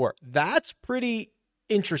last 4. That's pretty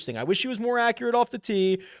interesting. I wish he was more accurate off the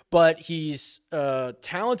tee, but he's a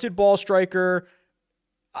talented ball striker.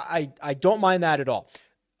 I don't mind that at all.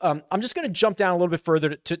 I'm just going to jump down a little bit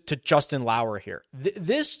further to Justin Lauer here.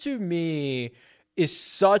 This to me is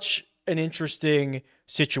such an interesting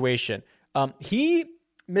situation. He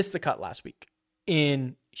missed the cut last week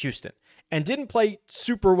in Houston and didn't play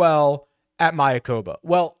super well at Mayakoba.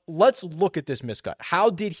 Well, let's look at this miscut. How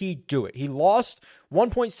did he do it? He lost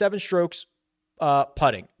 1.7 strokes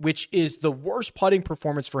putting, which is the worst putting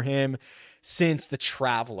performance for him since the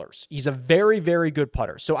Travelers. He's a very, very good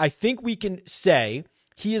putter. So I think we can say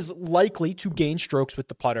he is likely to gain strokes with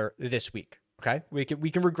the putter this week. Okay. We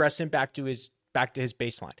can regress him back to his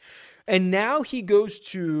baseline. And now he goes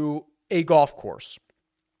to a golf course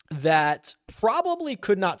that probably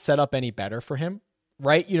could not set up any better for him,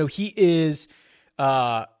 right? You know, he is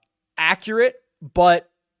accurate, but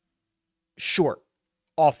short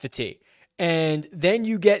off the tee. And then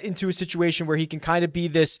you get into a situation where he can kind of be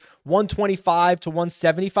this 125 to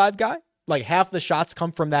 175 guy. Like half the shots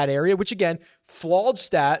come from that area, which again, flawed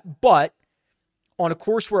stat, but on a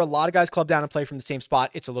course where a lot of guys club down and play from the same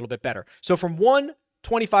spot, it's a little bit better. So from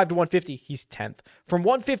 125 to 150, he's 10th. From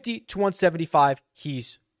 150 to 175,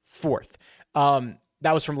 he's 4th.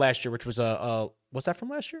 That was from last year, which was was that from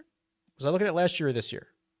last year? Was I looking at last year or this year?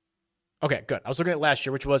 Okay, good. I was looking at last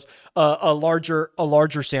year, which was a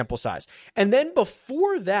larger sample size. And then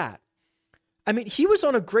before that, I mean, he was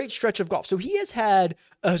on a great stretch of golf. So he has had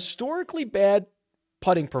a historically bad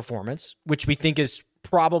putting performance, which we think is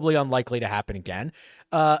probably unlikely to happen again.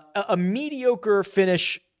 A mediocre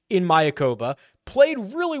finish in Mayakoba, played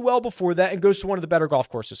really well before that, and goes to one of the better golf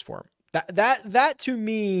courses for him. That to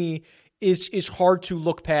me is hard to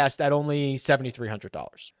look past at only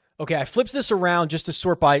 $7,300. Okay, I flipped this around just to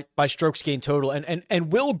sort by strokes gained total,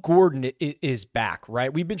 and Will Gordon is back,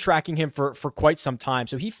 right? We've been tracking him for quite some time.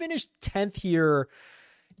 So he finished 10th here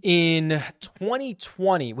in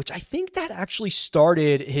 2020, which I think that actually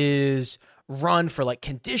started his run for like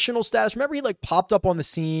conditional status. Remember, he like popped up on the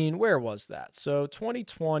scene. Where was that? So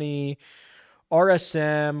 2020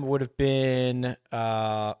 RSM would have been, it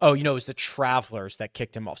was the Travelers that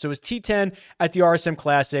kicked him off. So it was T10 at the RSM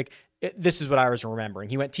Classic. This is what I was remembering.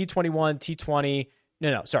 He went T21, T20.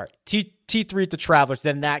 T3 at the Travelers.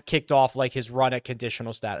 Then that kicked off like his run at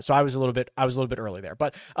conditional status. So I was a little bit early there,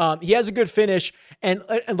 but he has a good finish. And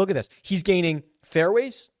look at this. He's gaining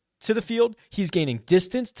fairways to the field. He's gaining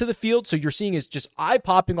distance to the field. So you're seeing is just eye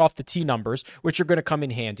popping off the tee numbers, which are going to come in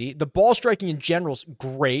handy. The ball striking in general is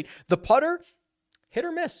great. The putter, hit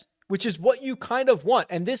or miss, which is what you kind of want.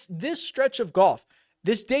 And this stretch of golf,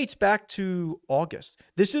 this dates back to August.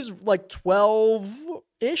 This is like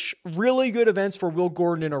 12-ish really good events for Will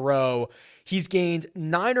Gordon in a row. He's gained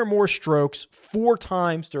 9 or more strokes 4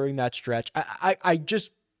 times during that stretch. I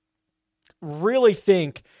just really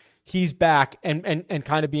think he's back and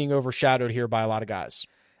kind of being overshadowed here by a lot of guys.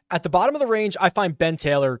 At the bottom of the range, I find Ben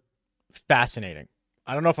Taylor fascinating.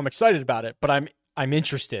 I don't know if I'm excited about it, but I'm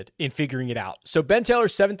interested in figuring it out. So Ben Taylor,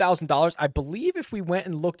 $7,000. I believe if we went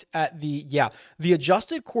and looked at the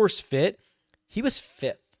adjusted course fit, he was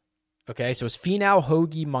 5th. Okay, so it's Finau,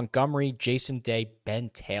 Hoagie, Montgomery, Jason Day, Ben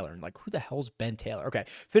Taylor. And like, who the hell's Ben Taylor? Okay,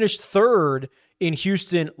 finished 3rd in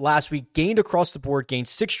Houston last week, gained across the board, gained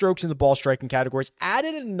 6 strokes in the ball striking categories,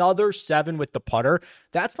 added another 7 with the putter.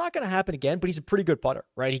 That's not going to happen again, but he's a pretty good putter,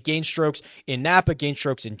 right? He gained strokes in Napa, gained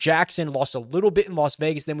strokes in Jackson, lost a little bit in Las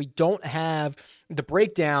Vegas. Then we don't have the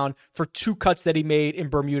breakdown for 2 cuts that he made in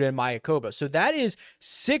Bermuda and Mayakoba. So that is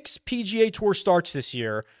 6 PGA Tour starts this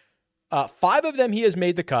year. 5 of them he has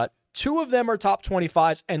made the cut. 2 of them are top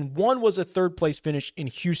 25s, and 1 was a 3rd place finish in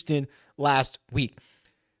Houston last week.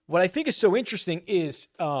 What I think is so interesting is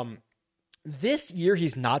this year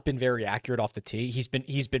he's not been very accurate off the tee. He's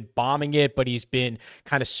been bombing it, but he's been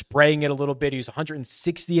kind of spraying it a little bit. He was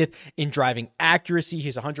 160th in driving accuracy.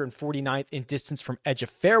 He's 149th in distance from edge of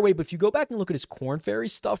fairway. But if you go back and look at his Korn Ferry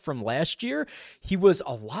stuff from last year, he was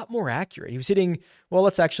a lot more accurate. He was hitting, well,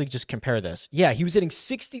 let's actually just compare this. Yeah, he was hitting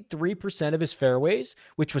 63% of his fairways,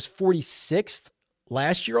 which was 46th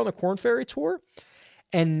last year on the Korn Ferry Tour.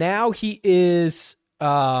 And now he is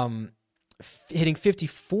hitting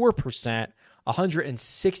 54%,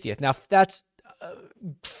 160th. Now that's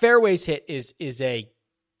fairways hit it's a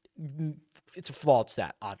flawed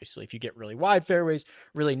stat, obviously, if you get really wide fairways,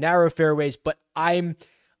 really narrow fairways, but I'm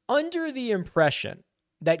under the impression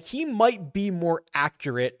that he might be more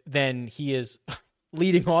accurate than he is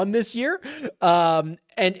leading on this year. And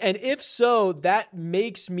if so, that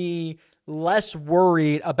makes me less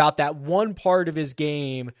worried about that one part of his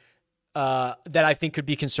game that I think could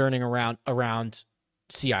be concerning around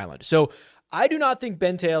Sea Island. So I do not think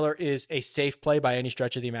Ben Taylor is a safe play by any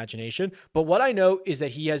stretch of the imagination. But what I know is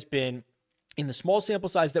that he has been, in the small sample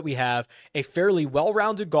size that we have, a fairly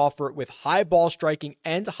well-rounded golfer with high ball striking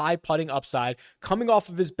and high putting upside, coming off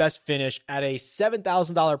of his best finish at a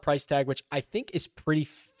 $7,000 price tag, which I think is pretty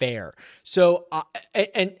fair. So,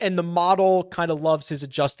 and the model kind of loves his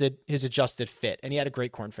adjusted fit, and he had a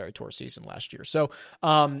great Korn Ferry Tour season last year. So,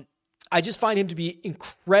 I just find him to be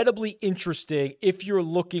incredibly interesting if you're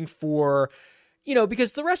looking for,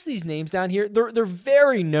 because the rest of these names down here, they're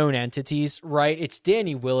very known entities, right? It's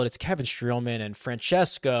Danny Willett, it's Kevin Streelman and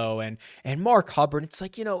Francesco and Mark Hubbard. It's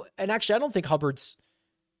like, and actually I don't think I'm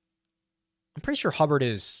pretty sure Hubbard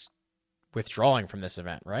is withdrawing from this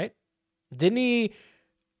event, right? Didn't he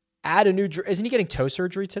add isn't he getting toe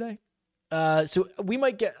surgery today? So we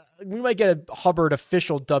might get a Hubbard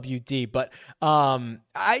official WD, but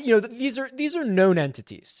these are known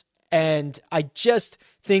entities. And I just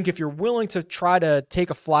think if you're willing to try to take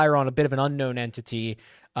a flyer on a bit of an unknown entity,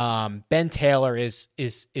 Ben Taylor is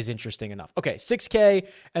interesting enough. Okay, 6K,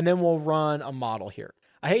 and then we'll run a model here.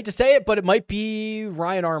 I hate to say it, but it might be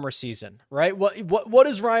Ryan Armour season, right? What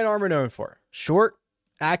is Ryan Armour known for? Short,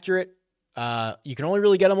 accurate. You can only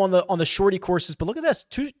really get him on the shorty courses, but look at this.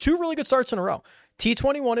 Two really good starts in a row.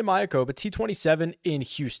 T21 in Mayakoba, T27 in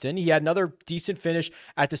Houston. He had another decent finish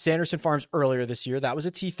at the Sanderson Farms earlier this year. That was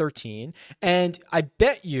a T13. And I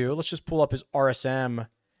bet you, let's just pull up his RSM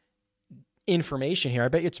information here. I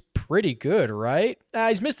bet you it's pretty good, right?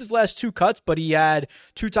 He's missed his last two cuts, but he had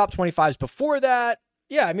two top 25s before that.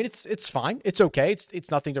 Yeah, I mean, it's fine. It's okay.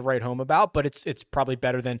 It's nothing to write home about, but it's probably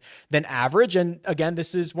better than average. And again,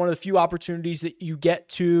 this is one of the few opportunities that you get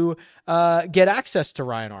to get access to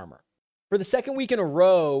Ryan Armour. For the second week in a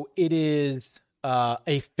row, it is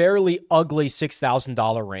a fairly ugly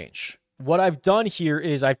 $6,000 range. What I've done here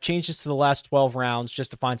is I've changed this to the last 12 rounds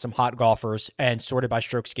just to find some hot golfers and sorted by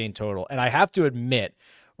strokes gained total. And I have to admit,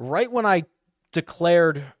 right when I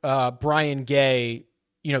declared Brian Gay,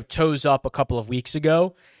 toes up a couple of weeks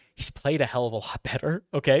ago, he's played a hell of a lot better.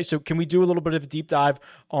 Okay, so can we do a little bit of a deep dive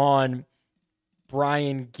on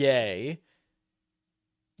Brian Gay,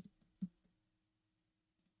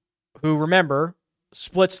 who, remember,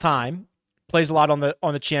 splits time, plays a lot on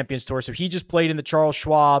the Champions Tour. So he just played in the Charles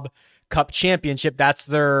Schwab Cup Championship. That's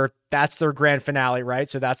their grand finale, right?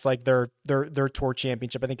 So that's like their tour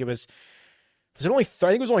championship. I think it was only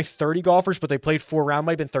 30 golfers, but they played 4 rounds.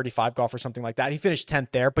 Might have been 35 golfers, something like that. He finished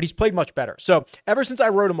 10th there, but he's played much better. So ever since I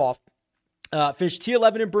wrote him off, finished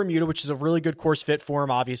T11 in Bermuda, which is a really good course fit for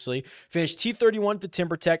him, obviously. Finished T31 at the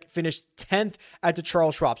TimberTech, finished 10th at the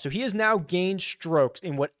Charles Schwab. So he has now gained strokes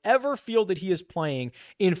in whatever field that he is playing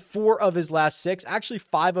in 4 of his last 6, actually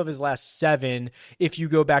 5 of his last 7, if you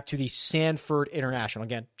go back to the Sanford International,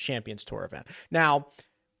 again, Champions Tour event. Now,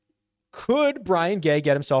 could Brian Gay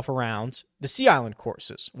get himself around the Sea Island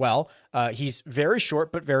courses? Well, he's very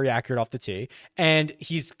short, but very accurate off the tee, and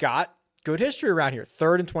he's got good history around here.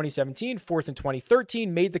 3rd in 2017, 4th in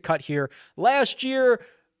 2013, made the cut here last year.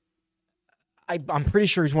 I'm pretty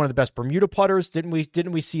sure he's one of the best Bermuda putters. Didn't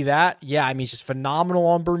we see that? Yeah, I mean, he's just phenomenal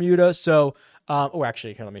on Bermuda. So,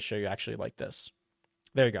 actually, here, let me show you actually like this.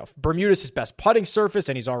 There you go. Bermuda's his best putting surface,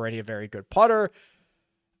 and he's already a very good putter.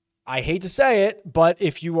 I hate to say it, but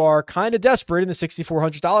if you are kind of desperate in the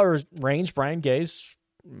 $6,400 range, Brian Gay's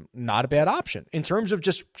not a bad option. In terms of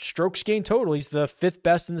just strokes gained total, he's the 5th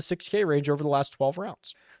best in the 6K range over the last 12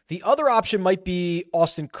 rounds. The other option might be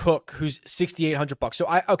Austin Cook, who's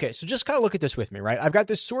 $6,800. So just kind of look at this with me, right? I've got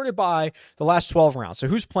this sorted by the last 12 rounds. So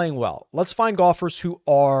who's playing well? Let's find golfers who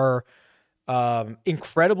are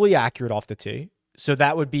incredibly accurate off the tee. So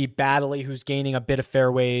that would be Baddeley, who's gaining a bit of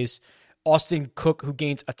fairways. Austin Cook, who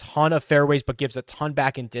gains a ton of fairways but gives a ton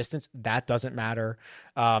back in distance. That doesn't matter.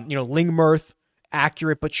 Lingmerth,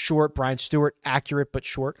 accurate but short. Brian Stewart, accurate but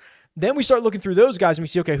short. Then we start looking through those guys and we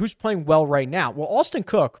see, okay, who's playing well right now? Well, Austin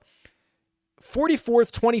Cook,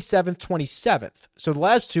 44th, 27th, 27th. So the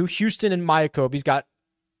last 2, Houston and Mayakoba, he's got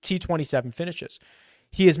T27 finishes.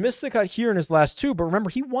 He has missed the cut here in his last 2, but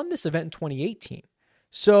remember, he won this event in 2018.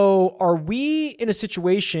 So are we in a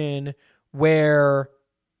situation where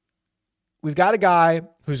we've got a guy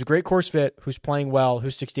who's a great course fit, who's playing well,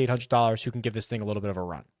 who's $6,800, who can give this thing a little bit of a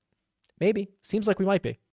run? Maybe. Seems like we might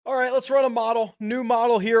be. All right, let's run a model. New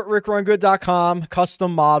model here at rickrungood.com.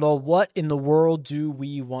 Custom model. What in the world do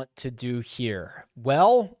we want to do here?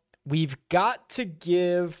 Well, we've got to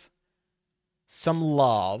give some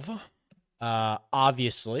love.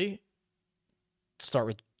 Obviously,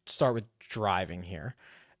 start with driving here.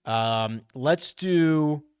 Let's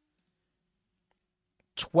do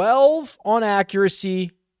 12 on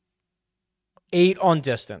accuracy, 8 on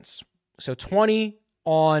distance. So 20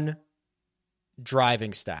 on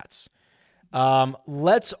driving stats.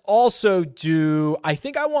 Let's also do, I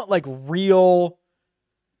think I want like real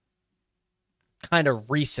kind of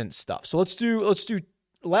recent stuff. So let's do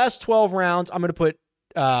last 12 rounds. I'm going to put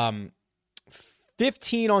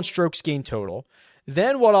 15 on strokes gained total.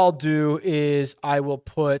 Then what I'll do is I will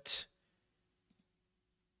put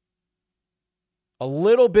a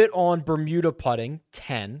little bit on Bermuda putting,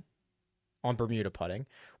 10 on Bermuda putting.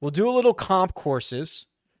 We'll do a little comp courses,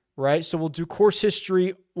 right? So we'll do course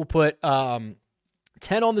history. We'll put 10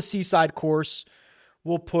 on the Seaside course.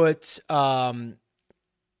 We'll put 5 on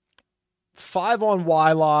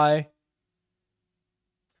Waialae,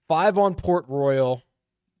 5 on Port Royal,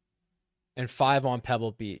 and 5 on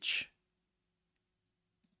Pebble Beach.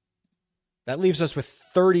 That leaves us with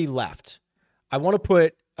 30 left. I want to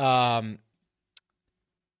put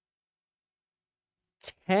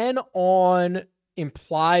 10 on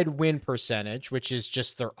implied win percentage, which is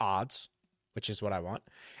just their odds, which is what I want.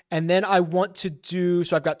 And then I want to do,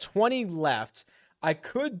 so I've got 20 left. I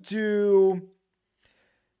could do,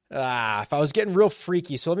 if I was getting real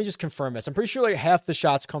freaky, so let me just confirm this. I'm pretty sure like half the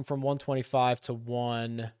shots come from 125 to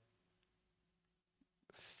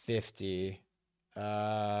 150.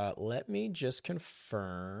 Let me just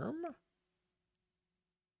confirm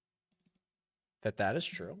that is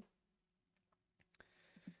true.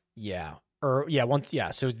 Yeah.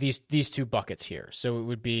 So these two buckets here. So it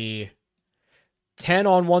would be 10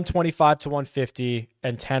 on 125 to 150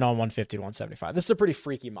 and 10 on 150 to 175. This is a pretty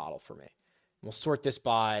freaky model for me. We'll sort this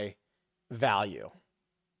by value.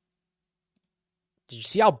 Did you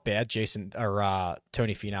see how bad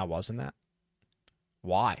Tony Finau was in that?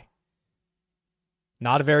 Why?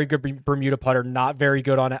 Not a very good Bermuda putter, not very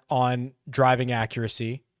good on driving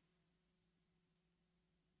accuracy.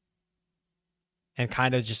 And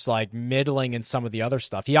kind of just like middling in some of the other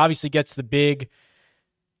stuff. He obviously gets the big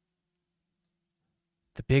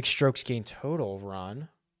strokes gained total run.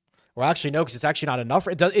 Well, actually, no, because it's actually not enough.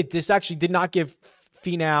 This actually did not give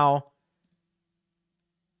Finau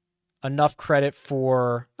enough credit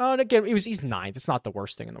for. Oh, and again, he's ninth. It's not the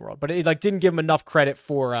worst thing in the world, but it like didn't give him enough credit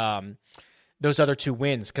for those other two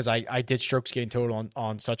wins because I did strokes gained total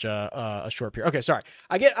on such a short period. Okay, sorry.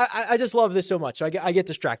 I just love this so much. I get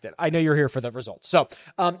distracted. I know you're here for the results. So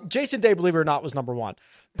Jason Day, believe it or not, was number 1.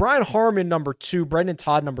 Brian Harman, number 2. Brendan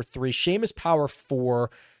Todd, number 3. Seamus Power, 4.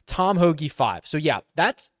 Tom Hoagie, 5. So yeah,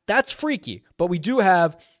 that's freaky. But we do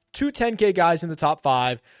have 2 10K guys in the top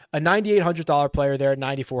 5, a $9,800 player there,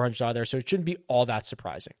 $9,400 there, so it shouldn't be all that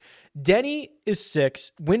surprising. Denny is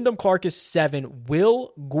 6, Wyndham Clark is 7,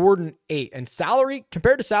 Will Gordon 8, and salary,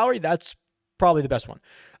 compared to salary, that's probably the best one.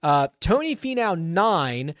 Tony Finau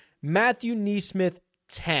 9, Matthew NeSmith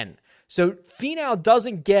 10. So Finau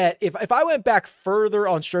doesn't get, if I went back further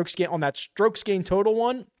on strokes gain, on that strokes gain total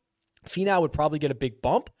one, Finau would probably get a big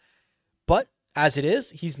bump, but as it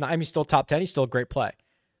is, he's still top 10, he's still a great play.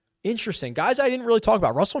 Interesting. Guys I didn't really talk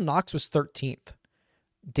about. Russell Knox was 13th.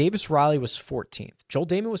 Davis Riley was 14th. Joel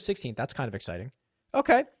Damon was 16th. That's kind of exciting.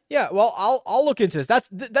 Okay. Yeah, well, I'll look into this.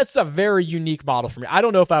 That's a very unique model for me. I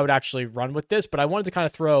don't know if I would actually run with this, but I wanted to kind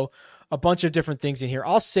of throw a bunch of different things in here.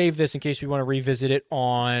 I'll save this in case we want to revisit it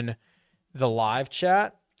on the live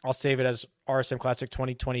chat. I'll save it as RSM Classic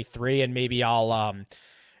 2023, and maybe I'll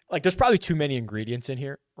there's probably too many ingredients in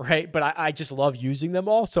here, right? But I just love using them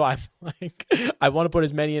all. So I'm like, I want to put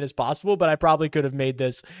as many in as possible, but I probably could have made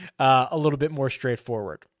this a little bit more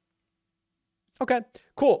straightforward. Okay,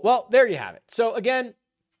 cool. Well, there you have it. So again,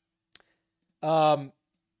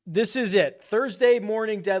 this is it. Thursday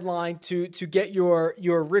morning deadline to get your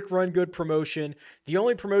Rick Rungood promotion, the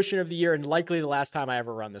only promotion of the year and likely the last time I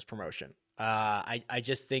ever run this promotion. I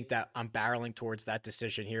just think that I'm barreling towards that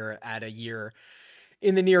decision here at a year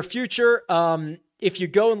in the near future. If you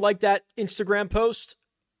go and like that Instagram post,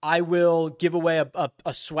 I will give away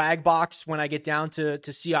a swag box when I get down to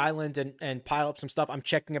Sea Island and pile up some stuff. I'm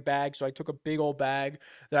checking a bag. So I took a big old bag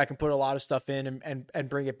that I can put a lot of stuff in and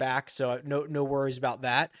bring it back. So no worries about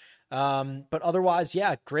that. But otherwise,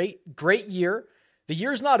 yeah, great year. The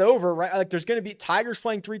year's not over, right? Like there's going to be Tigers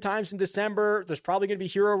playing 3 times in December. There's probably going to be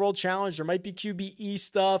Hero World Challenge. There might be QBE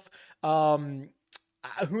stuff.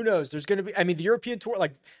 Who knows? There's going to be, the European Tour,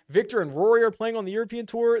 like Victor and Rory are playing on the European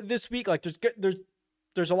Tour this week. Like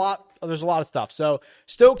there's a lot of stuff. So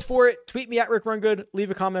stoked for it. Tweet me at Rick Rungood. Leave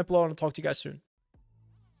a comment below and I'll talk to you guys soon.